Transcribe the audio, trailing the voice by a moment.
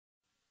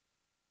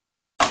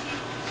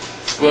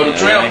Well, to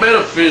train a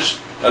betta fish,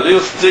 a little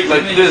stick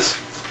like this.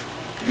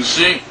 You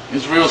see,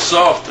 it's real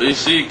soft. You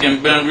see, it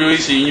can bend real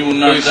easy, and you will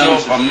not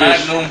damage a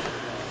magnum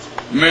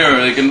mirror.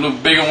 They can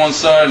look big on one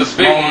side, the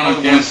big one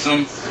against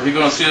them. So you're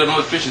gonna see that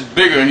another fish is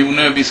bigger, and he will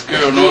never be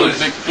scared of another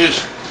big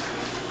fish.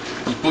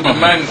 You put the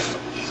magnum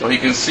so he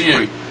can see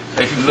it.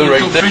 If you put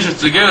two fishes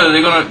together,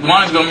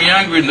 one is gonna be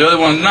angry and the other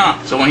one's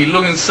not. So when he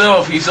look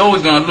himself, he's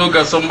always gonna look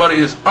at somebody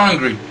that's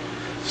hungry.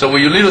 So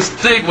with your little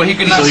stick, when he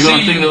cannot see, you're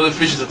gonna think the other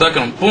fish is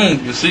attacking him.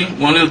 Boom, you see,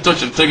 one little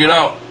touch and take it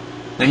out.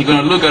 Then he's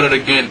gonna look at it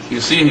again. You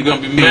see, he's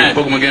gonna be mad.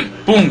 Poke him again.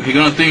 Boom, he's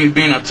gonna think he's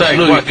being attacked.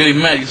 Look, he's getting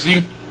mad. You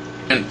see,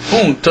 and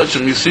boom, touch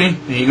him. You see, and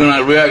he's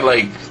gonna react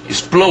like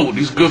explode.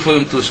 It's good for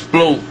them to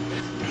explode.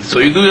 So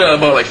you do that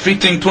about like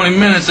 15-20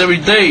 minutes every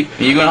day,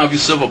 and you're gonna have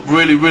yourself a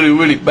really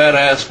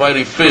badass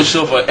fighting fish.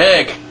 Yourself an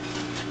egg,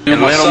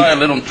 and let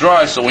them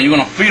dry. So when you're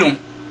gonna feed them,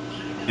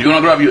 you're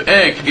gonna grab your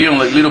egg, give them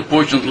like little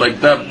portions like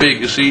that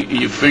big, you see,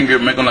 in your finger,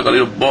 make them like a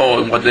little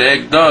ball. And what the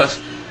egg does,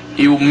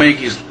 it will make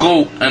his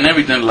goat and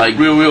everything like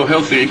real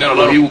healthy.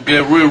 He will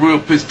get real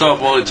pissed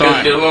off all the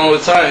time. Get along all the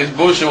time. It's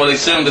bullshit what they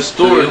say in the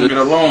store. They get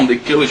along, they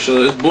kill each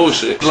other. It's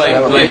bullshit. It's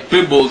like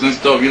pit bulls and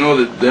stuff. You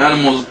know, the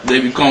animals, they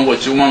become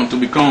what you want them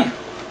to become.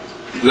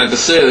 Like I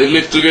said, they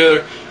live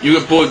together. You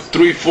can put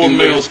 3-4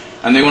 males,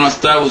 and they're gonna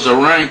establish a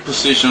rank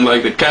position,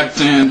 like the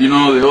captain, you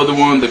know, the other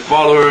one, the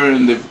follower,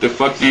 and the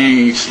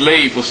fucking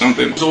slave or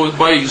something. So always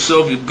buy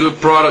yourself a good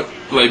product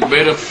like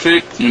Betta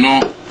Fit, you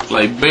know,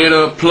 like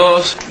Betta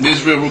Plus.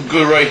 This real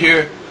good right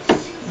here.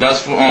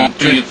 That's for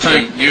to your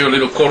tank. Give a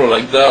little color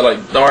like that,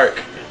 like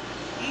dark.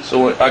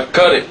 So I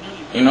cut it,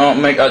 you know,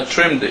 I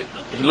trimmed it.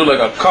 He look like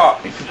a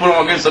cop. If you put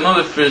him against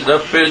another fish,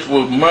 that fish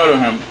will murder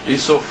him.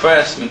 He's so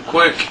fast and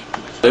quick.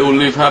 They will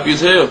live happy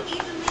as hell.